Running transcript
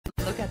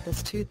at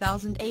this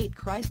 2008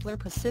 Chrysler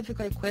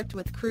Pacifica equipped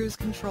with cruise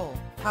control,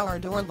 power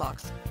door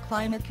locks,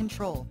 climate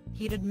control,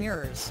 heated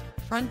mirrors,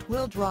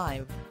 front-wheel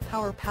drive,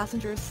 power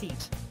passenger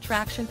seat,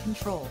 traction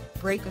control,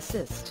 brake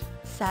assist,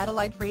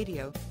 satellite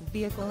radio,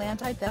 vehicle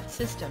anti-theft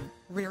system,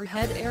 rear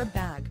head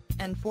airbag,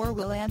 and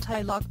four-wheel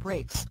anti-lock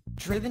brakes,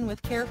 driven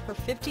with care for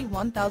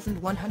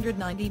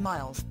 51,190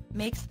 miles,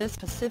 makes this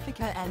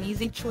Pacifica an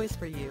easy choice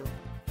for you.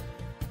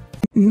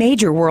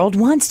 Major World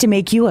wants to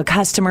make you a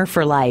customer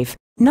for life.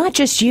 Not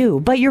just you,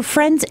 but your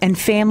friends and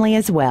family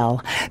as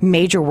well.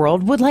 Major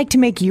World would like to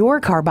make your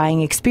car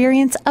buying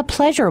experience a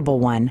pleasurable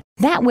one.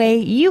 That way,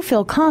 you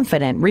feel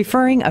confident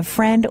referring a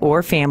friend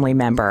or family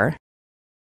member.